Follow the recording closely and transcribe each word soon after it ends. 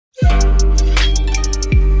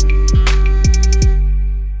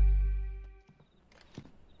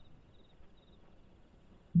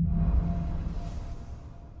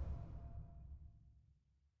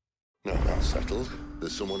Child,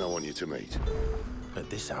 there's someone I want you to meet. At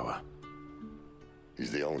this hour?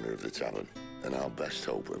 He's the owner of the tavern, and our best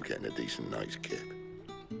hope of getting a decent night's kip.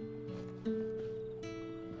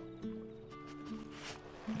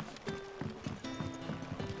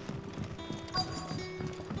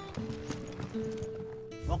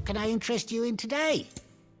 What can I interest you in today?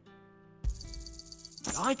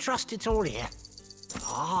 I trust it's all here.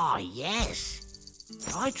 Ah, yes.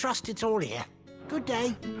 I trust it's all here. Good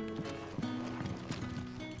day.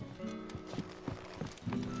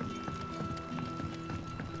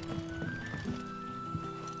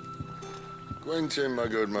 Quentin, my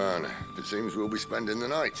good man. It seems we'll be spending the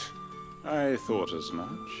night. I thought as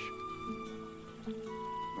much.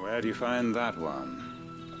 Where do you find that one?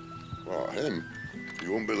 What, him?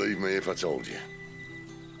 You wouldn't believe me if I told you.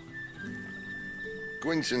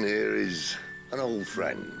 Quentin here is an old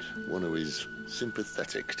friend, one who is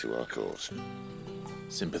sympathetic to our cause.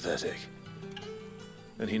 Sympathetic?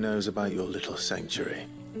 And he knows about your little sanctuary.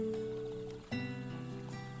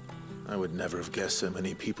 I would never have guessed so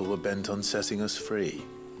many people were bent on setting us free.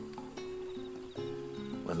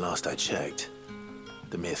 When last I checked,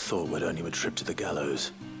 the mere thought would earn you a trip to the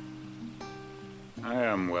gallows. I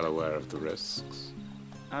am well aware of the risks,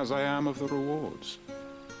 as I am of the rewards.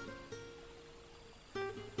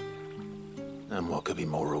 And what could be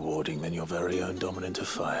more rewarding than your very own dominant of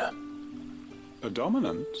fire? A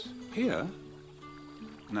dominant? Here?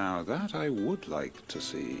 Now that I would like to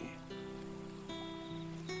see.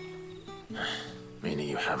 Meaning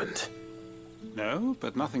you haven't? No,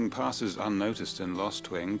 but nothing passes unnoticed in Lost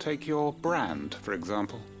Wing. Take your brand, for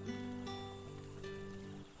example.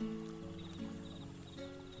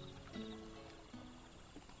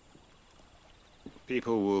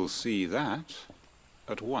 People will see that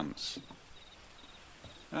at once.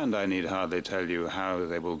 And I need hardly tell you how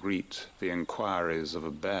they will greet the inquiries of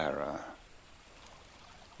a bearer.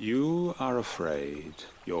 You are afraid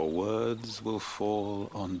your words will fall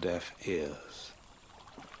on deaf ears,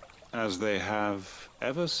 as they have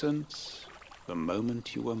ever since the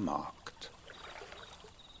moment you were marked.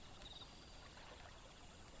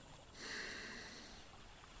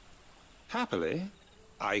 Happily,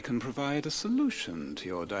 I can provide a solution to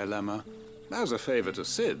your dilemma, as a favor to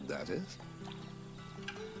Sid, that is.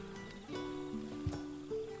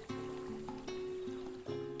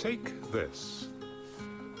 Take this.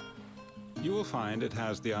 You will find it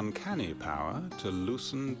has the uncanny power to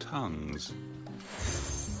loosen tongues.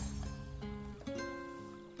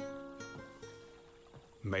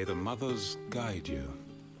 May the mothers guide you.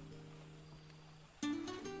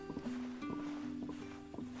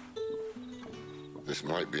 This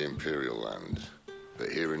might be Imperial land, but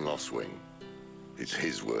here in Lost Wing, it's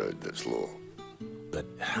his word that's law. But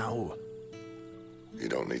how? You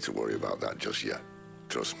don't need to worry about that just yet.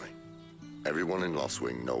 Trust me. Everyone in Lost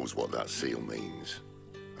Wing knows what that seal means,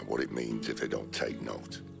 and what it means if they don't take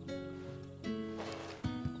note.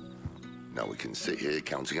 Now we can sit here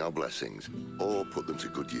counting our blessings, or put them to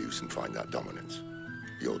good use and find that dominance.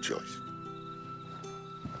 Your choice.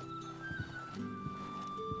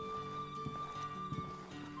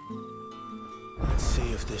 Let's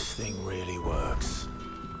see if this thing really works.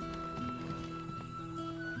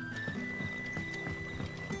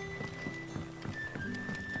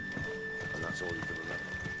 And that's all you can remember.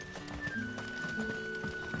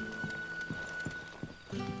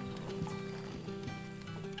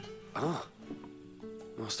 Ah,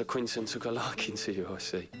 Master Quentin took a liking to you, I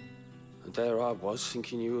see. And there I was,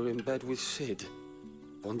 thinking you were in bed with Sid.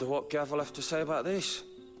 Wonder what Gav will have to say about this.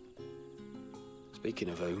 Speaking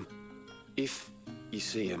of whom, if you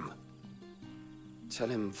see him, tell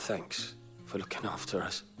him thanks for looking after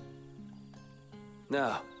us.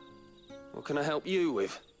 Now, what can I help you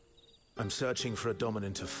with? I'm searching for a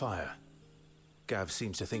dominant of fire. Gav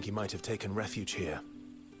seems to think he might have taken refuge here.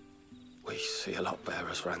 We see a lot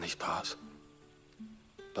bearers around these parts.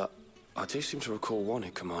 But I do seem to recall one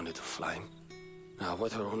who commanded the flame. Now,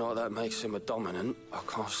 whether or not that makes him a dominant, I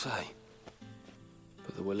can't say.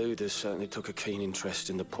 But the Waluders certainly took a keen interest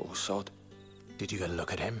in the poor sod. Did you get a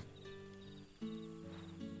look at him?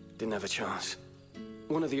 Didn't have a chance.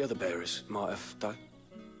 One of the other bearers might have, though.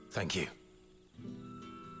 Thank you.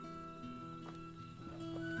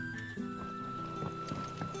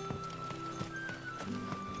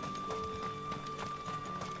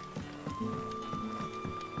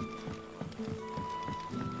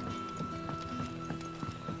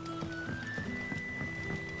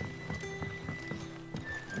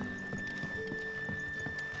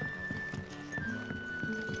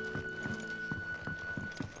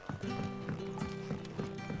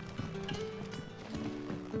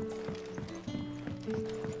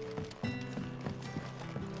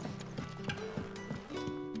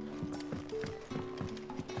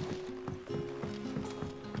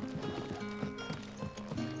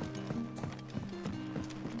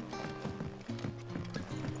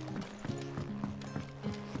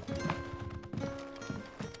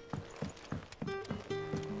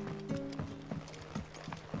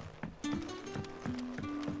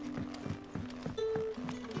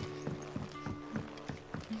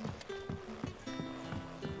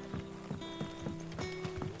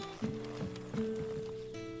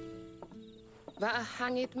 That a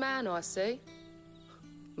hanged man I see?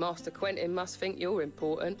 Master Quentin must think you're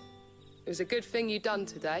important. It was a good thing you done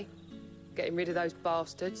today, getting rid of those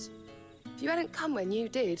bastards. If you hadn't come when you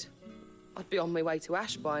did, I'd be on my way to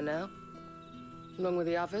Ash by now, along with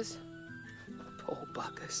the others. Poor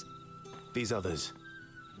buggers. These others,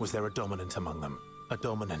 was there a dominant among them? A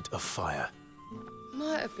dominant of fire?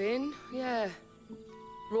 Might have been, yeah.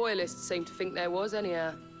 Royalists seem to think there was,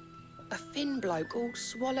 anyhow. A thin bloke all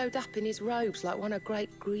swallowed up in his robes like one of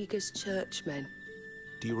Great Gregor's churchmen.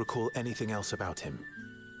 Do you recall anything else about him?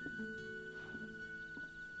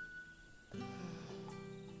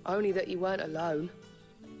 Only that he weren't alone.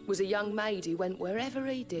 Was a young maid who went wherever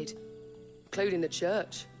he did, including the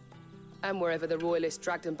church, and wherever the Royalists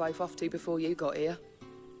dragged them both off to before you got here.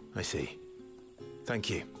 I see. Thank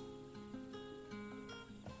you.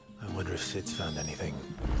 I wonder if Sid's found anything.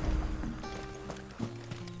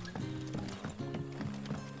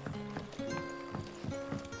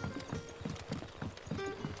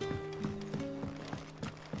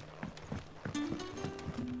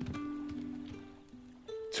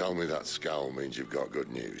 Tell me that scowl means you've got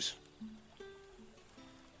good news.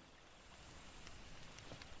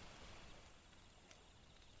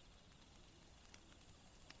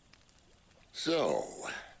 So,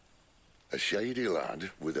 a shady lad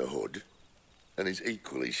with a hood, and his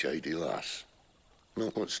equally shady lass.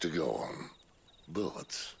 Not much to go on,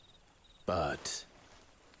 but...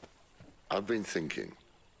 I've been thinking,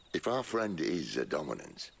 if our friend is a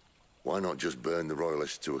dominant, why not just burn the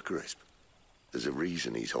Royalists to a crisp? There's a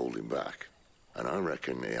reason he's holding back, and I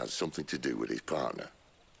reckon he has something to do with his partner.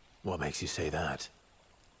 What makes you say that?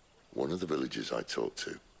 One of the villagers I talked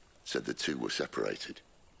to said the two were separated.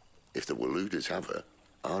 If the Waluders have her,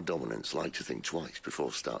 our dominants like to think twice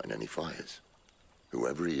before starting any fires.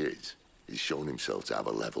 Whoever he is, he's shown himself to have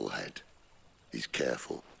a level head. He's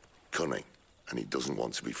careful, cunning, and he doesn't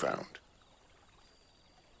want to be found.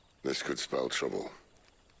 This could spell trouble.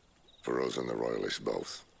 For us and the Royalists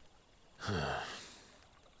both.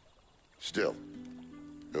 Still,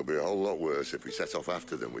 it'll be a whole lot worse if we set off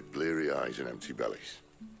after them with bleary eyes and empty bellies.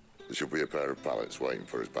 There should be a pair of pallets waiting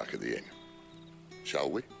for us back at the inn.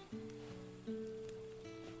 Shall we?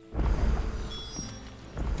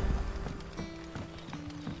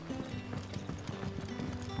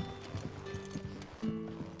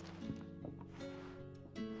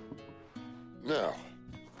 Now,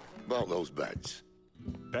 about those beds.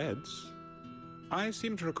 Beds? I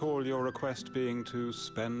seem to recall your request being to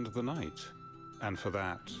spend the night. And for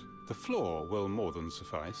that, the floor will more than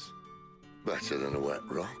suffice. Better than a wet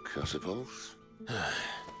rock, I suppose.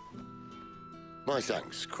 My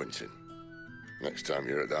thanks, Quentin. Next time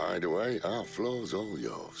you're at the hideaway, our floor's all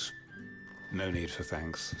yours. No need for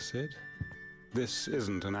thanks, Sid. This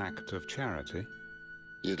isn't an act of charity.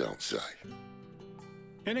 You don't say.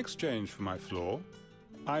 In exchange for my floor,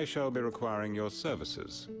 I shall be requiring your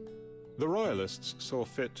services. The Royalists saw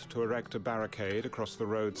fit to erect a barricade across the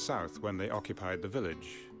road south when they occupied the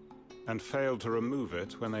village, and failed to remove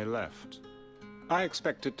it when they left. I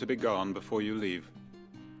expect it to be gone before you leave.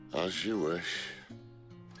 As you wish.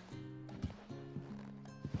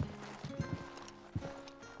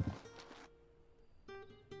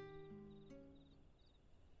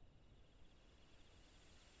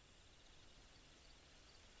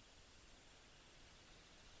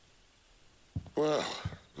 Well,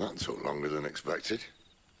 that took longer than expected.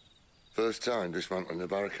 First time dismantling the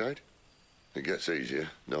barricade? It gets easier,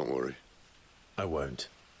 don't worry. I won't.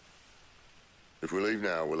 If we leave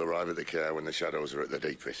now, we'll arrive at the care when the shadows are at their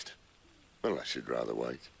deepest. Unless you'd rather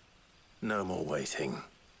wait. No more waiting.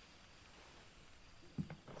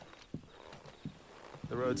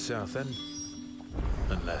 The road south, then?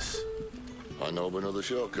 Unless... I know of another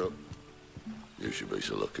shortcut. You should be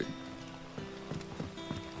so lucky.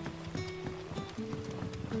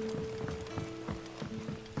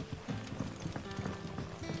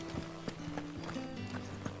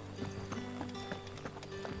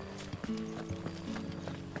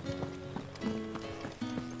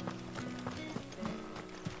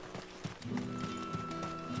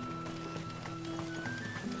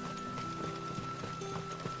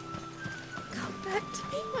 Back to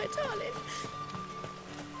me, my darling.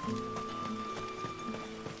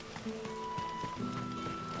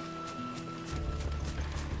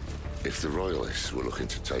 If the Royalists were looking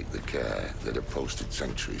to take the care, they'd have posted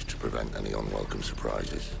sentries to prevent any unwelcome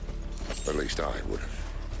surprises. At least I would have.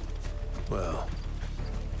 Well,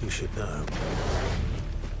 you should know.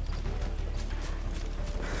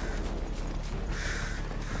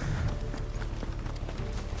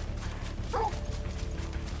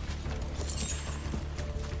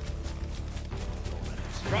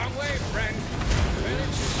 Wrong way, friend.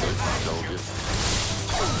 Told you.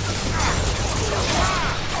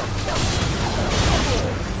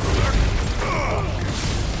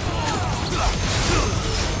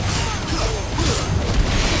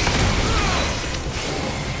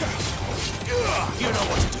 You know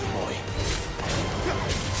what to do, boy.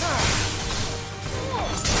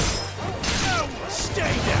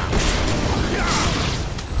 Stay down!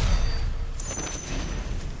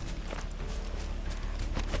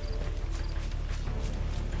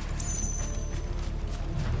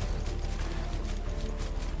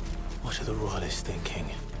 What are the Royalists thinking?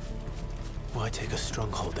 Why take a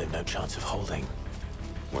stronghold they've no chance of holding?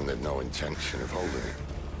 When they've no intention of holding it.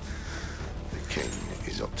 The king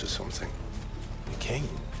is up to something. The king?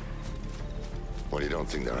 Well, you don't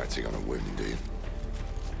think they're acting on a whim, do you?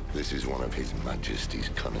 This is one of His Majesty's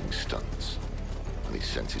cunning stunts, and he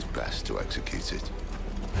sent his best to execute it.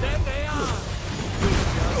 There they are!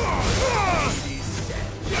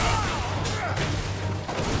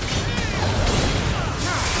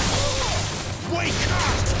 Wake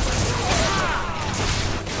up!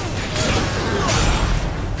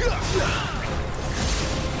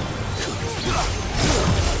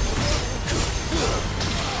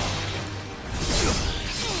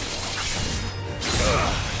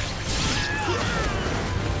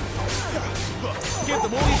 Give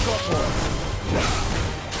them all you've got for them.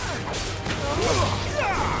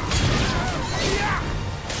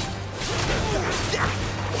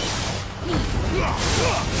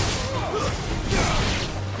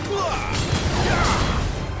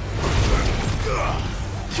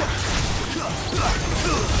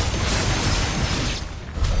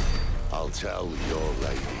 I'll tell your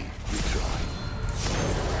lady you tried.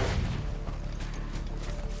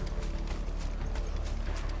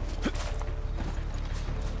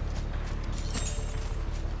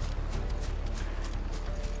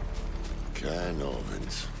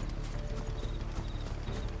 Norvins.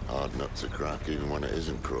 Hard nut to crack, even when it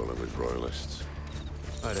isn't crawling with royalists.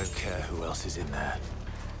 I don't care who else is in there.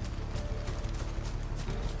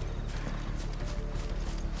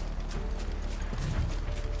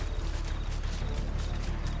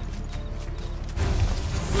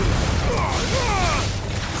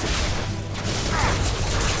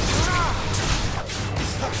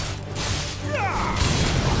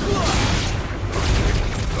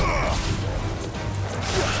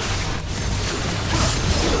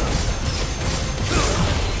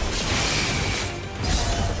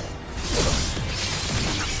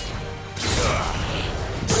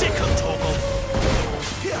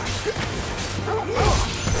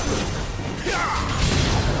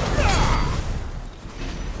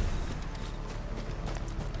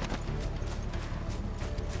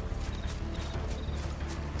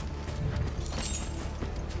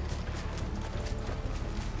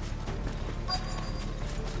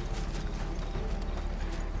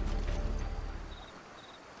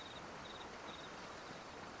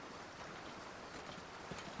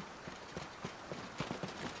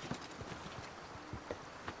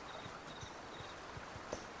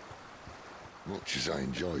 Much as I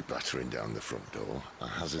enjoy battering down the front door, I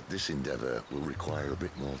hazard this endeavour will require a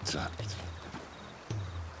bit more tact.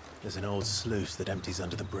 There's an old sluice that empties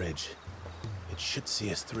under the bridge. It should see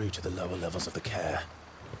us through to the lower levels of the care.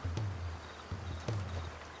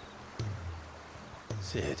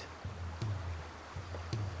 Sid.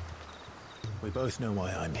 We both know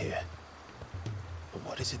why I'm here. But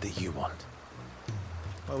what is it that you want?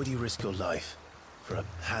 Why would you risk your life for a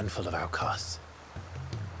handful of outcasts?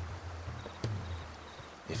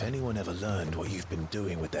 If anyone ever learned what you've been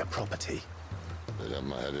doing with their property... They'd have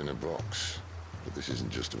my head in a box. But this isn't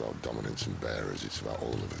just about dominance and bearers, it's about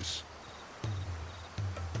all of us.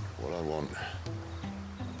 What I want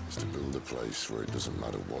is to build a place where it doesn't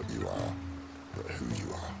matter what you are, but who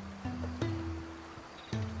you are.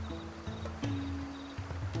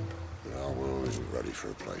 But our world isn't ready for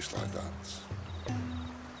a place like that.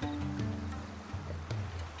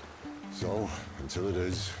 So, until it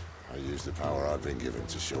is, I use the power I've been given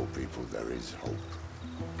to show people there is hope.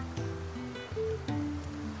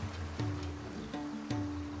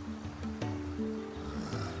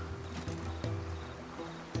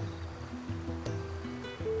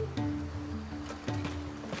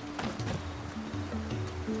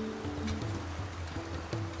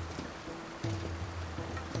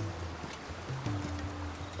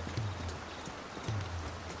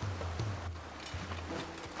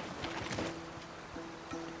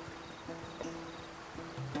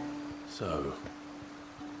 So,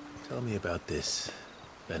 tell me about this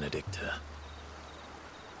Benedicta.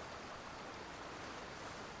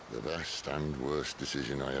 The best and worst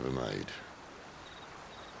decision I ever made.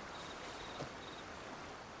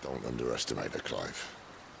 Don't underestimate her, Clive.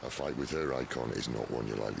 A fight with her icon is not one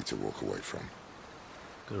you're likely to walk away from.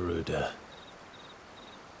 Garuda.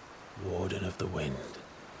 Warden of the Wind.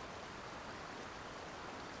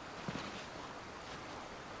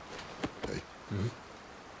 Hey? Hmm?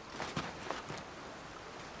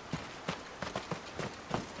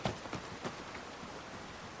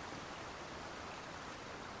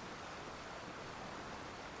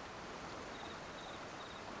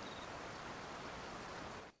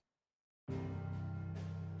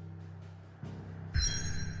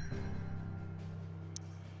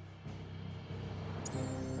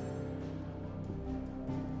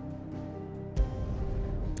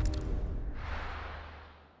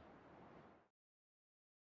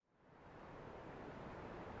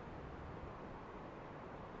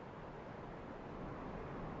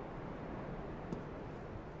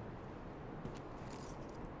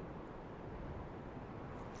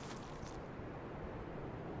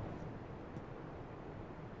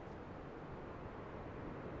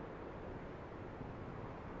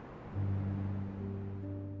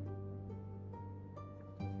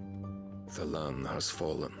 The land has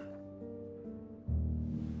fallen.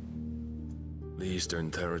 The Eastern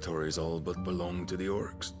territories all but belong to the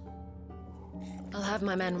orcs. I'll have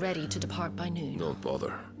my men ready to depart by noon. Don't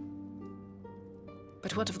bother.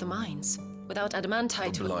 But what of the mines? Without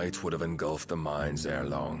adamantite... The blight would have engulfed the mines ere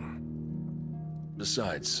long.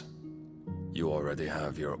 Besides, you already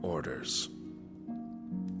have your orders.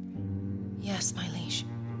 Yes, my liege.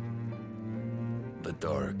 The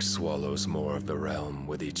dark swallows more of the realm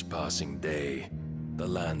with each passing day. The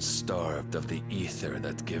land starved of the ether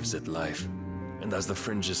that gives it life. And as the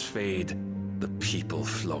fringes fade, the people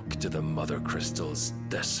flock to the mother crystals,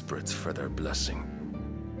 desperate for their blessing.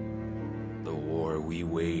 The war we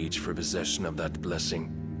wage for possession of that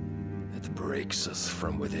blessing, it breaks us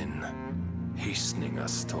from within, hastening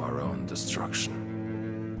us to our own destruction.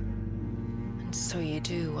 And so you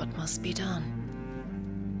do what must be done.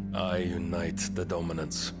 I unite the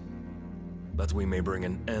dominants, that we may bring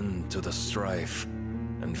an end to the strife,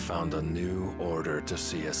 and found a new order to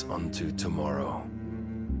see us unto tomorrow.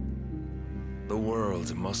 The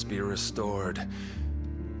world must be restored,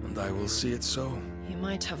 and I will see it so. You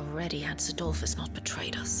might have already had Sidolphus not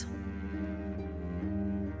betrayed us.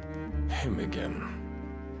 Him again.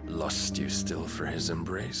 Lust you still for his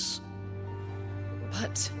embrace?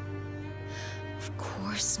 But... of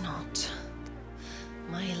course not.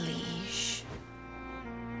 My liege.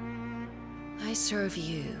 I serve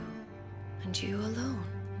you, and you alone.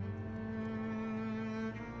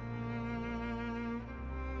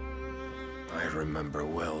 I remember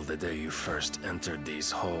well the day you first entered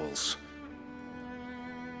these halls.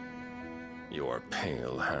 Your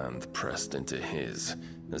pale hand pressed into his,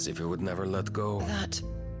 as if it would never let go.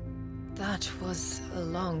 That was a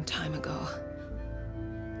long time ago.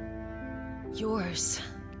 Yours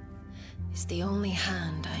is the only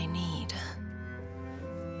hand I need.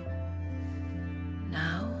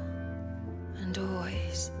 Now and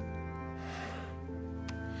always.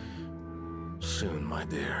 Soon, my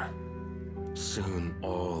dear. Soon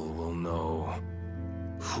all will know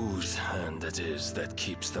whose hand it is that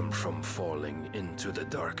keeps them from falling into the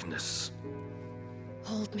darkness.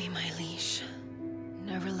 Hold me, my liege.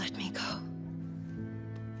 Never let me go.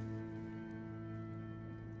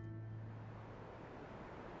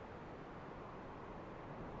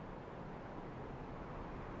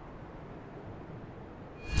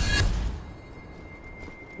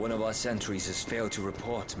 One of our sentries has failed to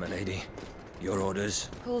report, my lady. Your orders?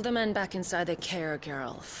 Pull the men back inside the care,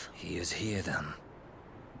 Geralf. He is here, then.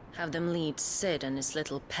 Have them lead Sid and his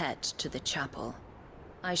little pet to the chapel.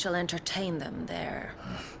 I shall entertain them there.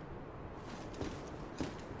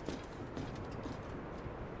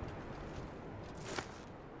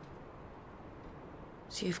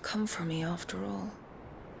 So you've come for me after all.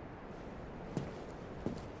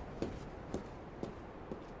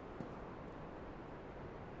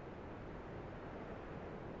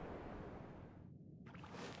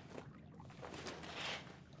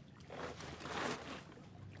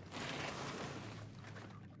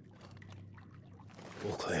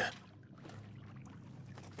 All clear.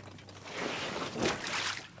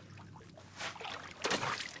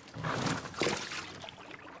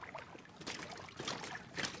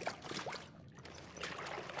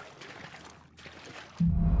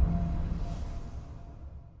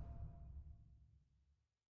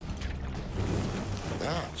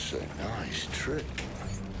 That's a nice trick.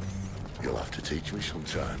 You'll have to teach me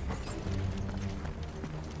sometime.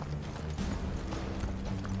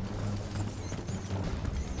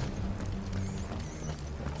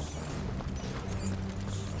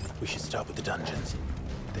 We should start with the dungeons.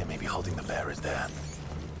 They may be holding the bearers there.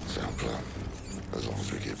 Sound plan. As long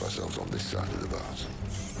as we keep ourselves on this side of the bars.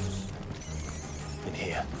 In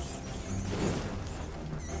here.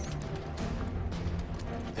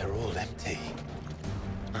 They're all empty.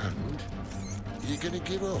 And? You gonna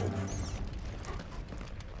give up?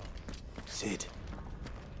 Sid.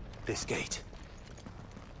 This gate.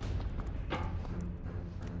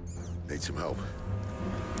 Need some help?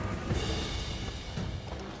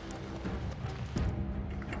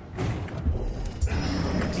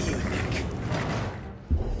 What do you think?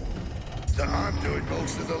 That I'm doing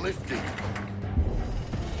most of the lifting.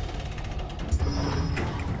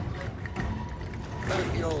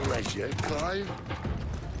 At your leisure, Clive.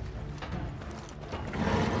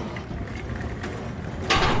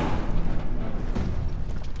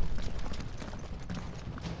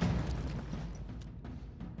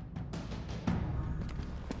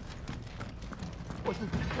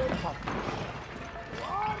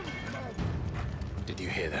 Did you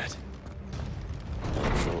hear that?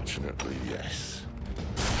 Unfortunately, yes.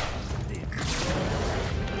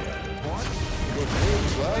 What? Good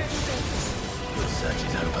news, lads. The search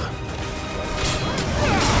is over.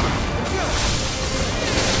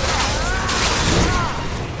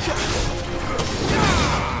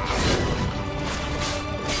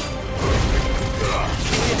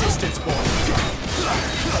 Give me a distance, boy.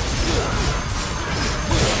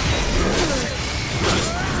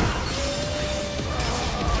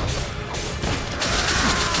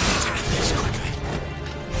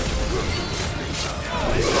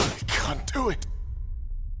 Do it!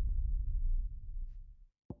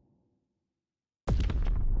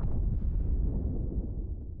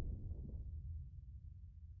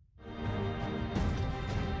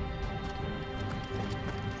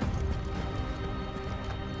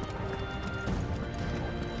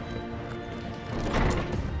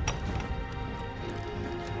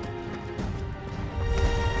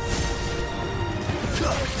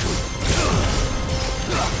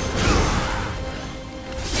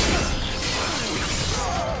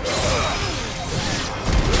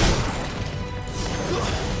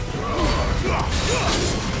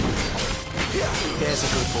 There's a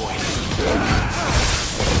good boy.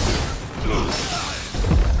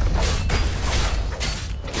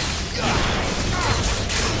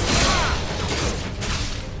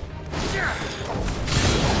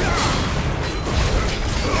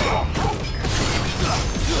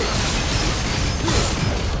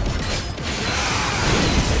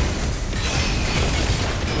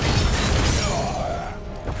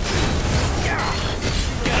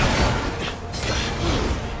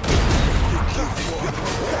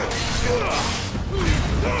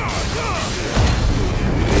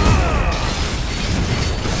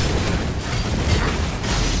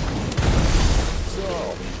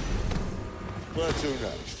 Where to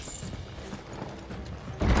next?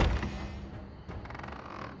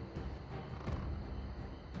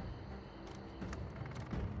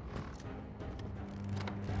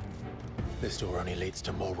 This door only leads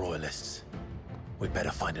to more royalists. We'd better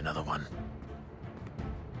find another one.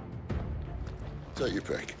 Take your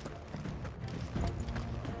pick.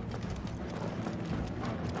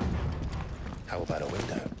 How about a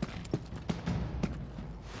window?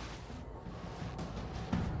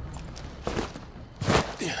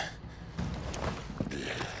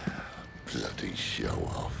 Bloody show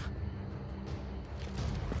off.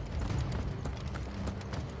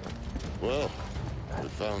 Well, we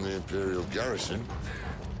found the Imperial garrison,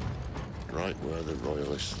 right where the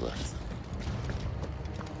Royalists left them.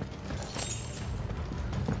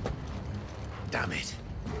 Damn it.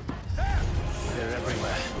 They're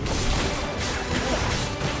everywhere.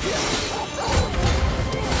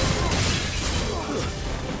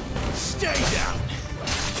 Stay down!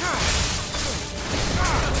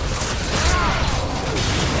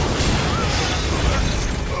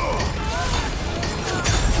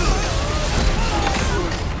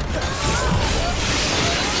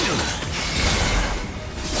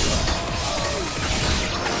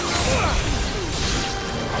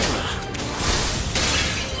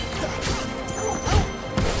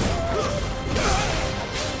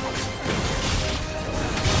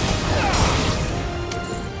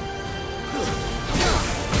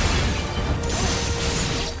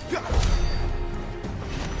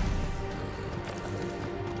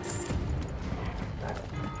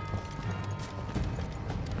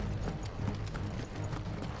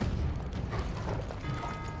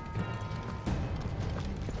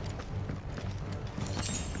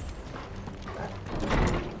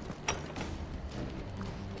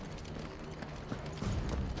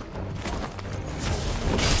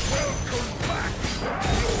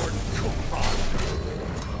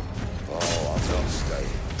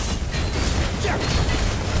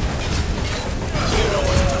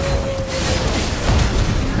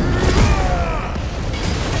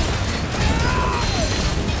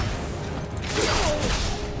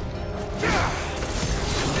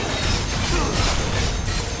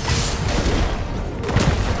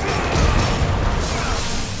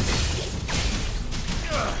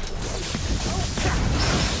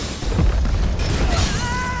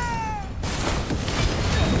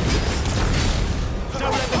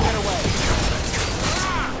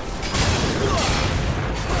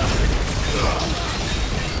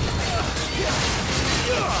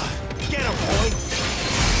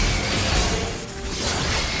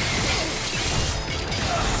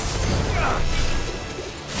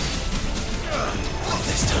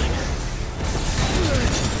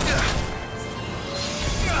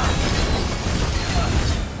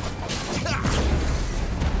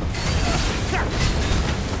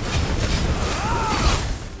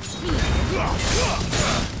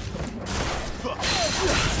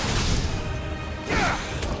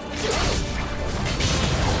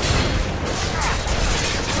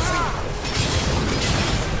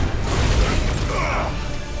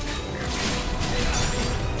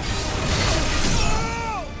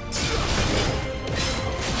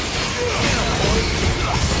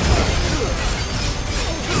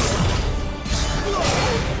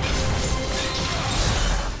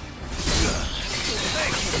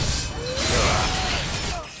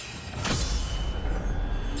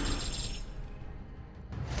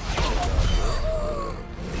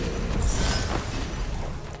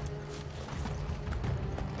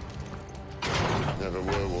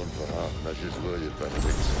 never were one for half measures, were you,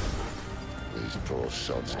 Benedict? These poor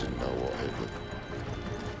sods didn't know what hit them.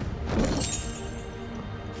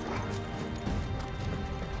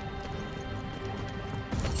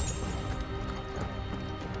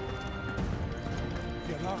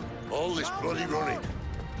 All this bloody running.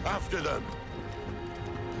 After them.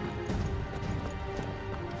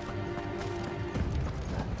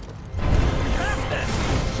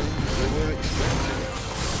 Seems they were expecting it.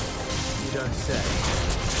 You don't say.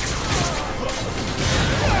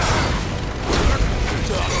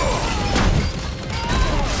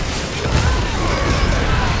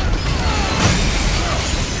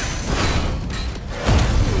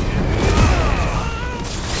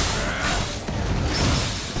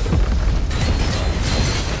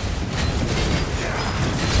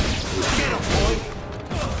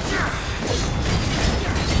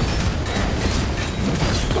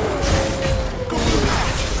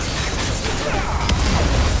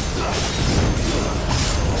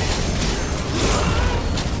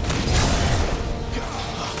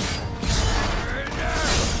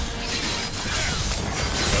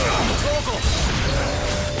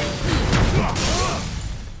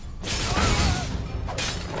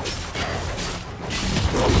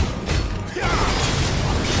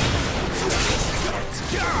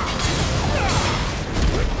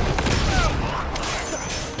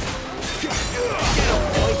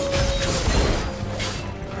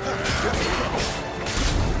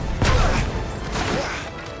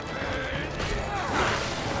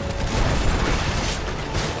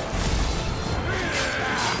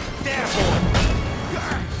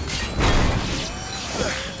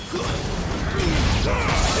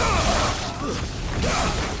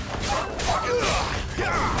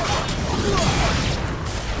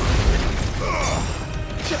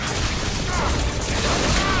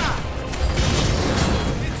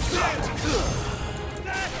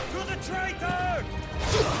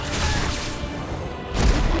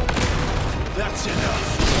 That's enough.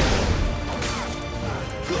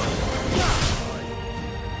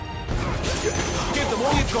 Give them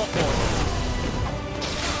all you've got, boy.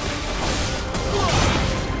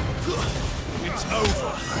 It's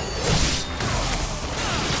over.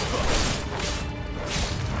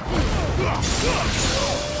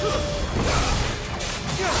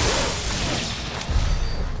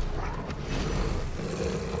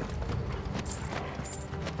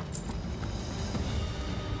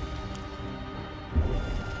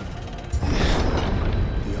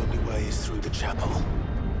 The only way is through the chapel.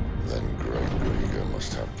 Then Great Grieger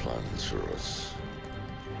must have plans for us.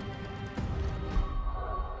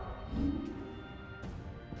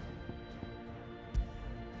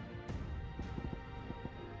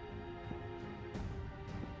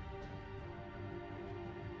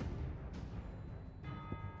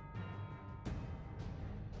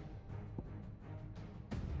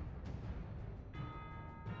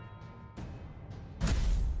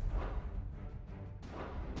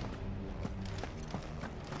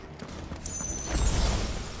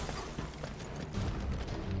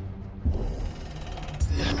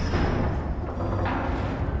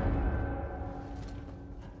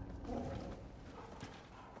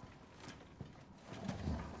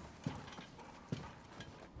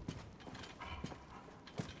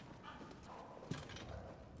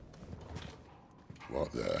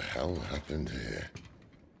 What the hell happened here?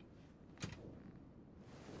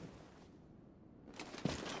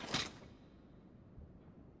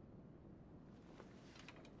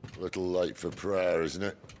 Little late for prayer, isn't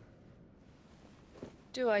it?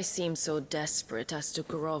 Do I seem so desperate as to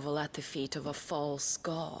grovel at the feet of a false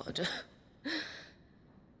god?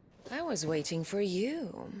 I was waiting for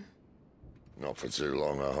you. Not for too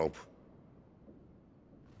long, I hope.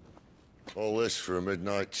 All this for a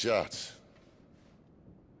midnight chat.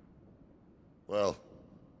 Well,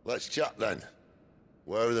 let's chat then.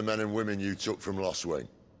 Where are the men and women you took from Lostwing?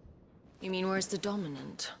 You mean where's the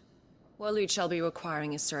dominant? Waleed shall be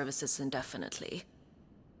requiring his services indefinitely.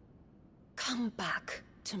 Come back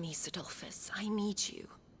to me, Sidolphus. I need you.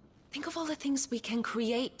 Think of all the things we can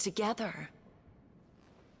create together.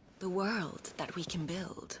 The world that we can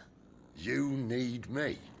build. You need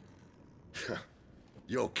me?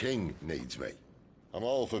 Your king needs me. I'm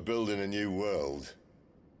all for building a new world.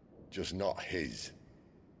 Just not his.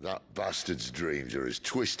 That bastard's dreams are as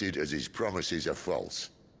twisted as his promises are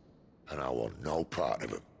false. And I want no part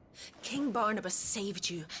of them. King Barnabas saved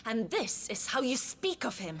you, and this is how you speak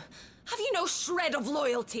of him. Have you no shred of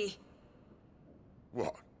loyalty?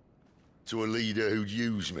 What? To a leader who'd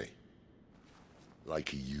use me? Like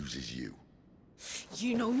he uses you?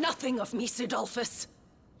 You know nothing of me, Sidolphus.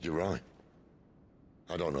 You're right.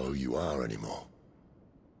 I don't know who you are anymore.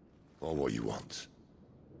 or what you want.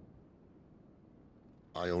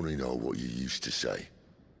 I only know what you used to say.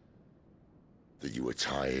 That you were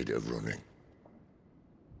tired of running.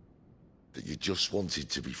 That you just wanted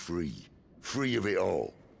to be free. Free of it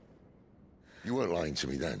all. You weren't lying to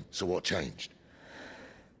me then, so what changed?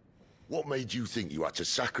 What made you think you had to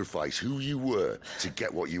sacrifice who you were to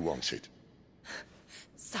get what you wanted?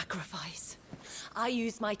 Sacrifice? I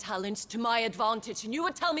use my talents to my advantage, and you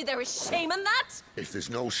would tell me there is shame in that? If there's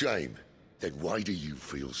no shame, then why do you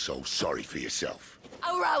feel so sorry for yourself?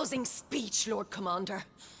 Arousing speech, Lord Commander.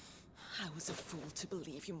 I was a fool to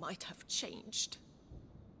believe you might have changed.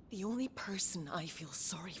 The only person I feel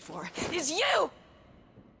sorry for is you!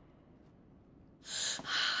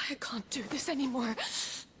 I can't do this anymore.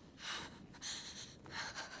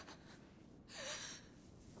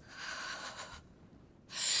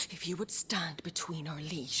 If you would stand between our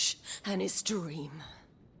liege and his dream,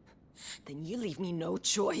 then you leave me no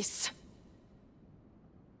choice.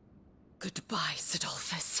 Goodbye,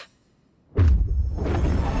 Sidolphus.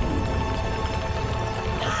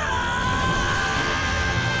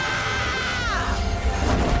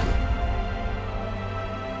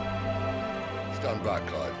 Stand back,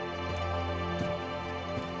 Clive.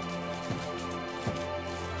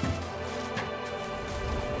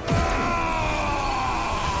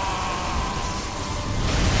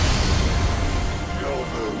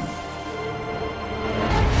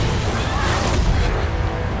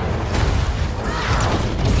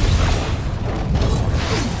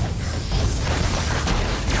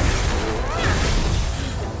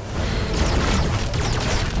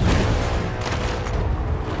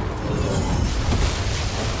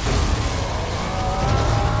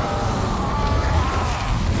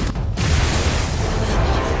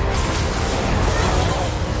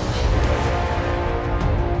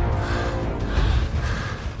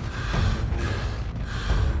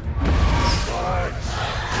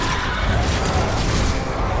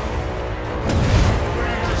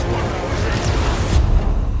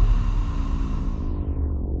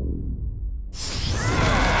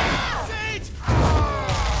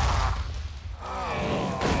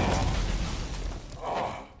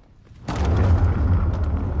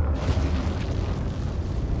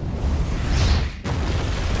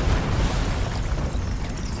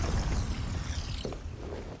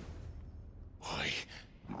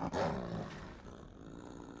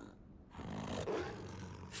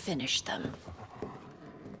 Finish them.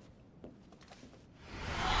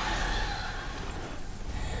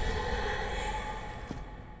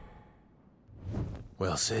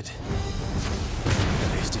 Well, Sid.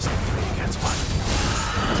 At least it's not 3 against 1.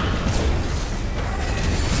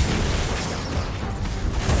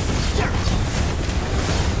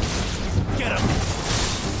 Get him!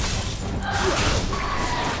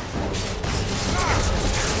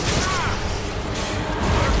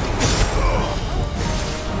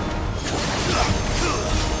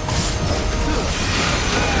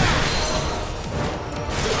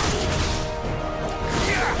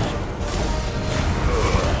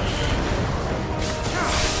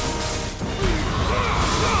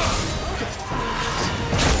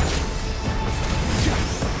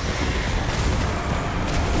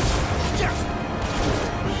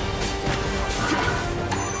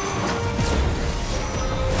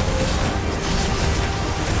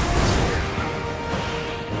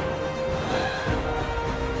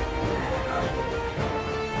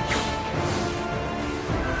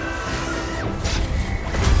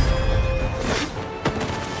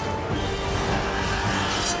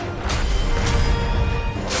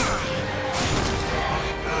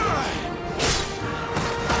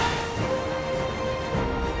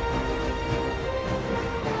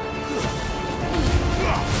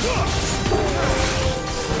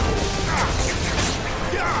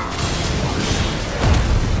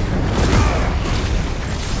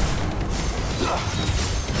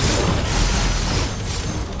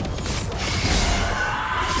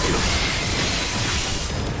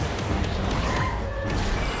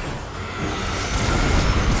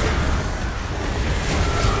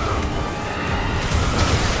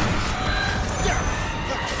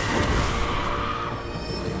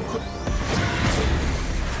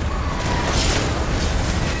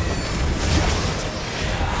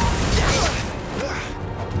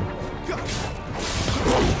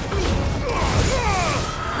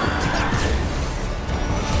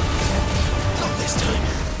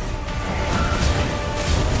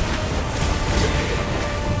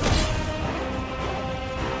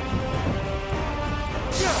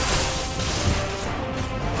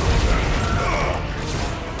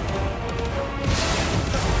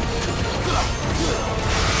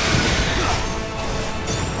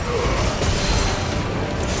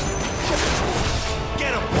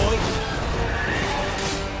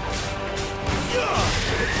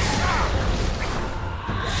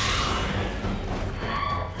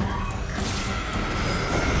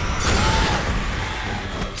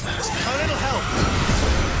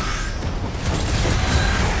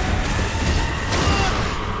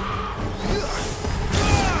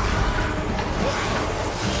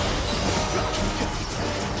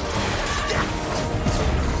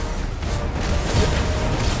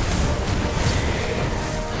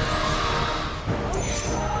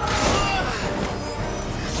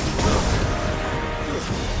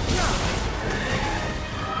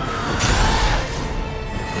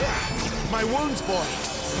 my wounds, boy!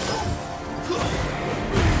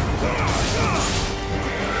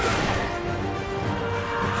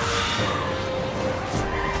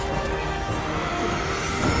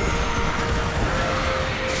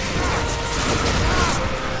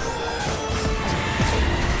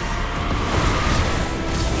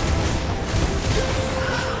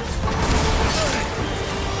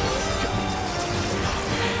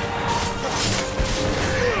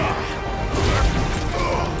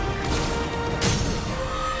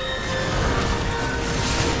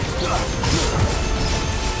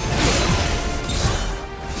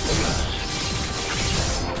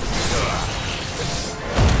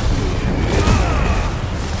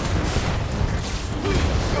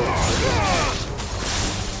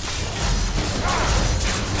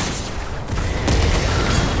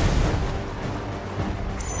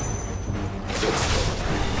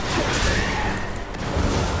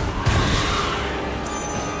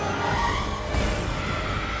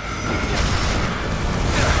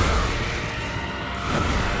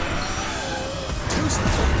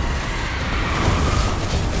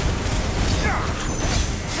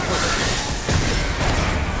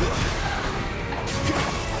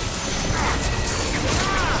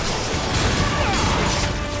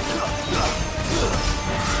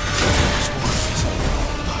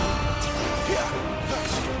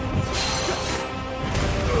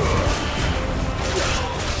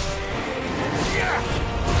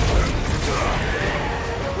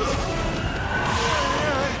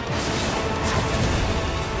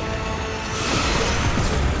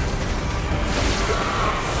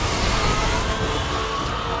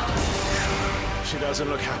 Doesn't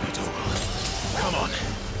look happy, Torgal. Come on.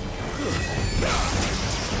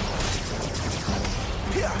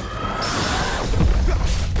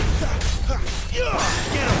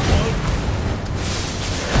 Get him, boy.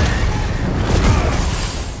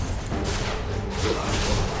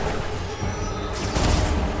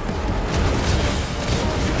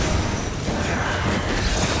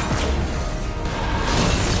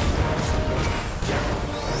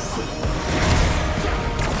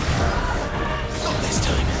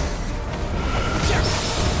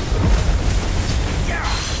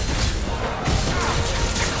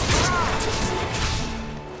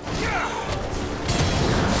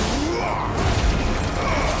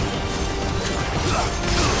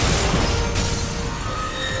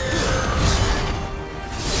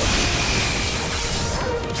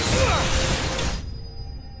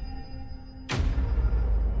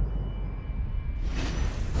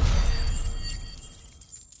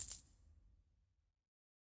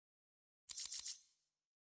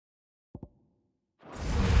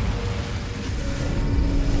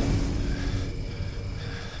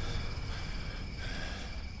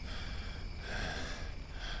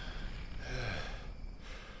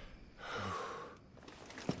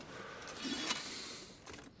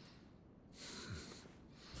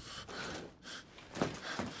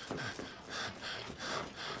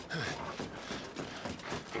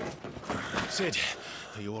 Sid,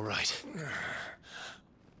 are you all right?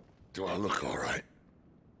 Do I look all right?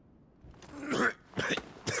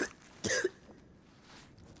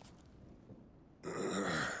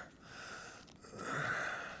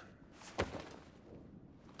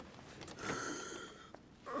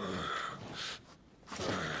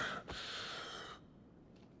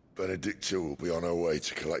 Benedicta will be on her way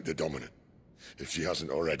to collect the Dominant, if she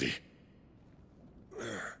hasn't already.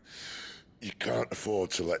 You can't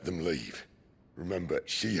afford to let them leave. Remember,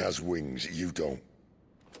 she has wings, you don't.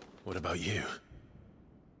 What about you?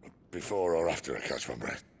 Before or after I catch my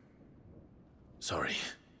breath? Sorry.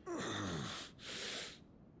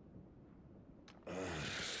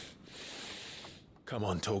 Come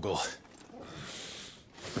on, Torgal.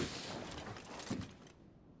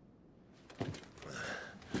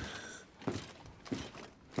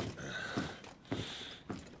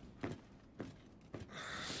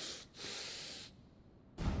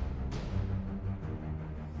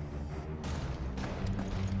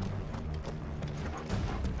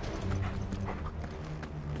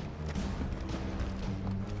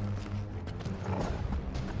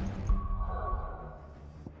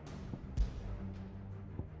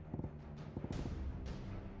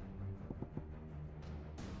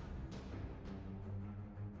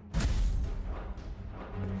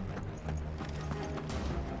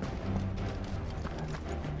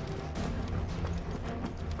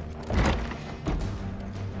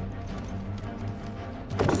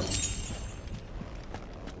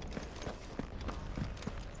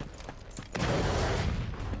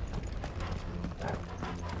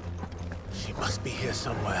 Must be here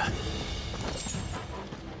somewhere.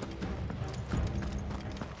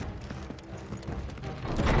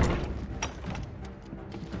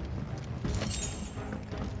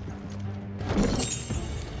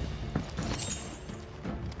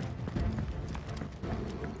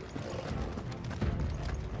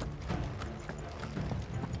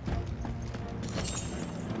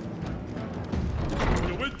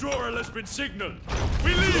 serial has been signaled.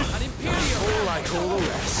 We leave! An Imperial! All like all the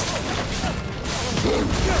rest.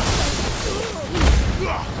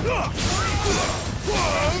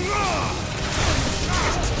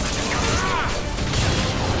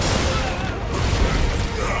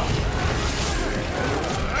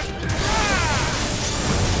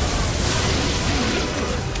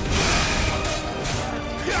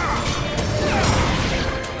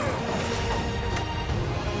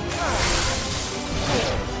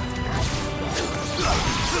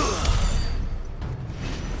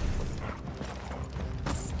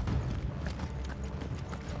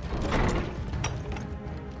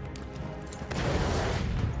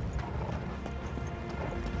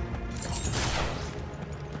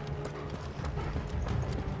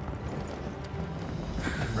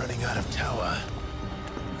 Running out of tower.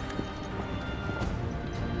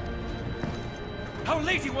 Our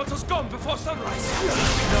lady wants us gone before sunrise.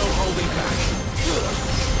 No holding back.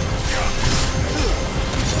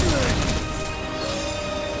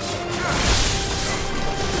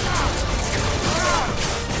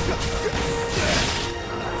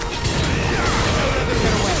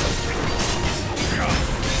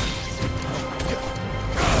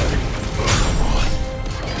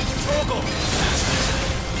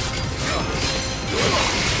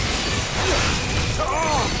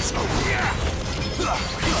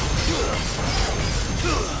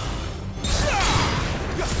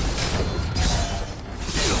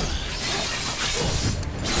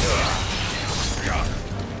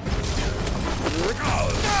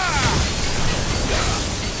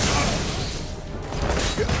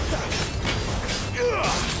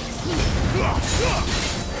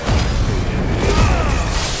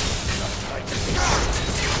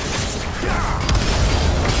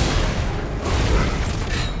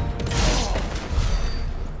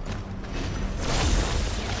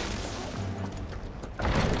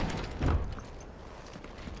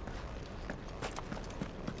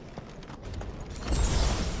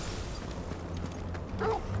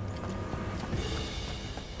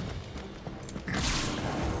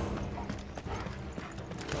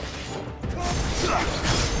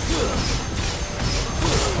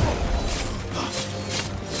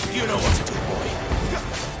 You know what to do, boy.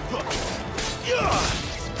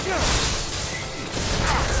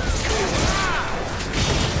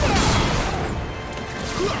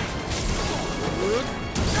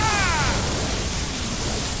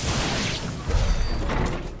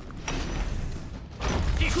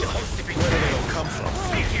 He's supposed to be Where did it all come from?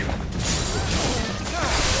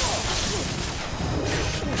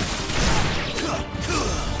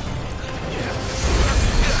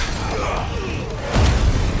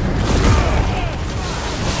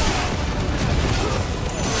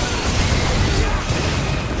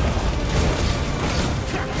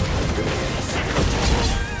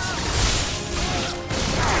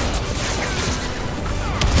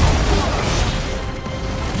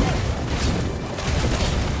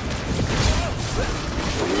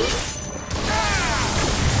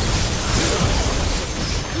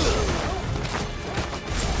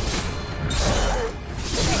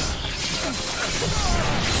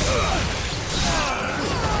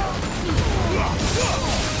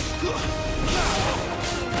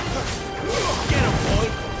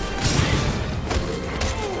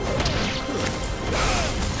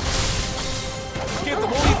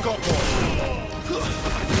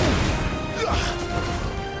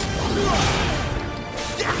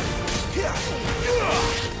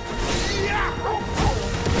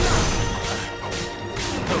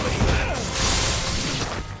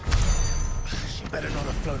 Better not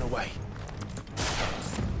have flown away.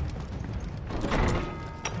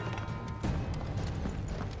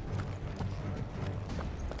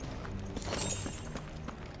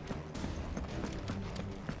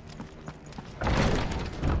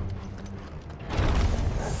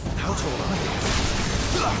 How tall are you?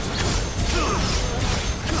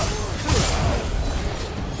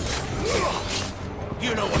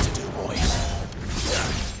 You know what to do, boy.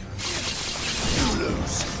 You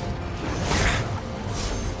lose.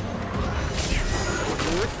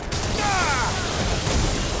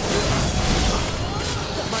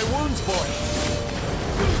 My wounds, boy.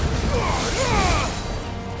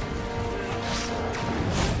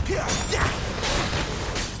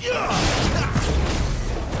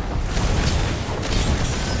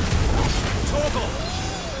 Toggle.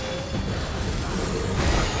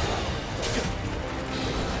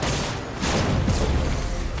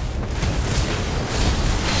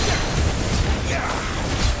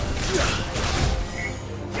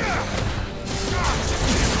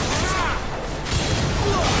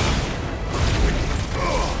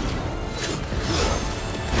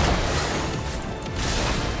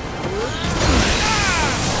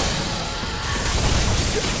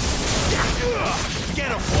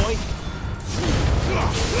 Get him, boy!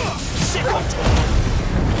 Sick on top!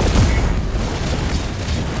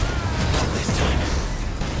 Not this time.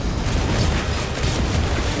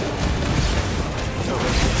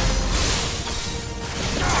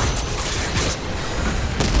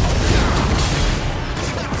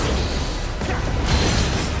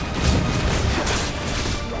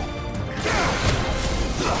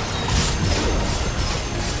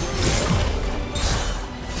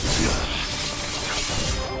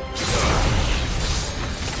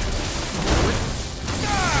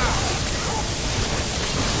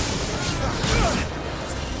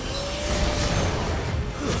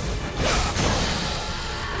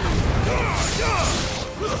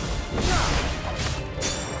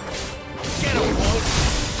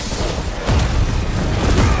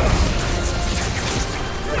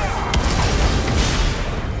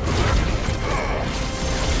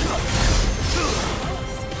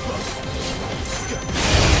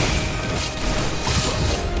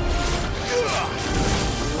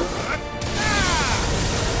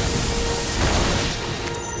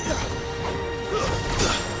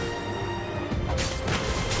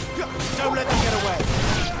 Don't let them get away!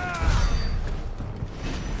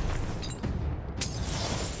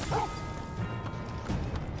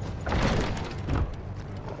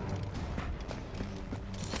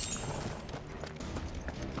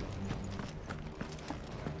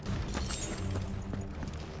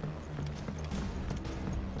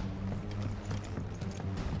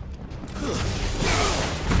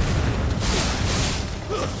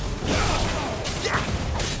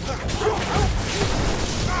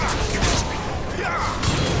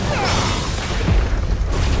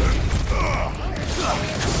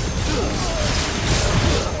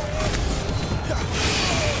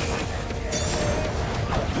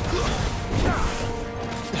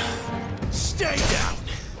 Stay down!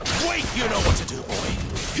 Wait, you know what to do, boy!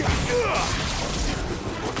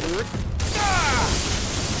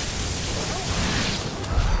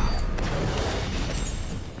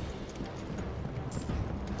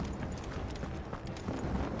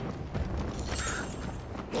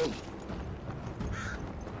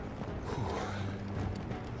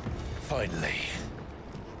 Finally.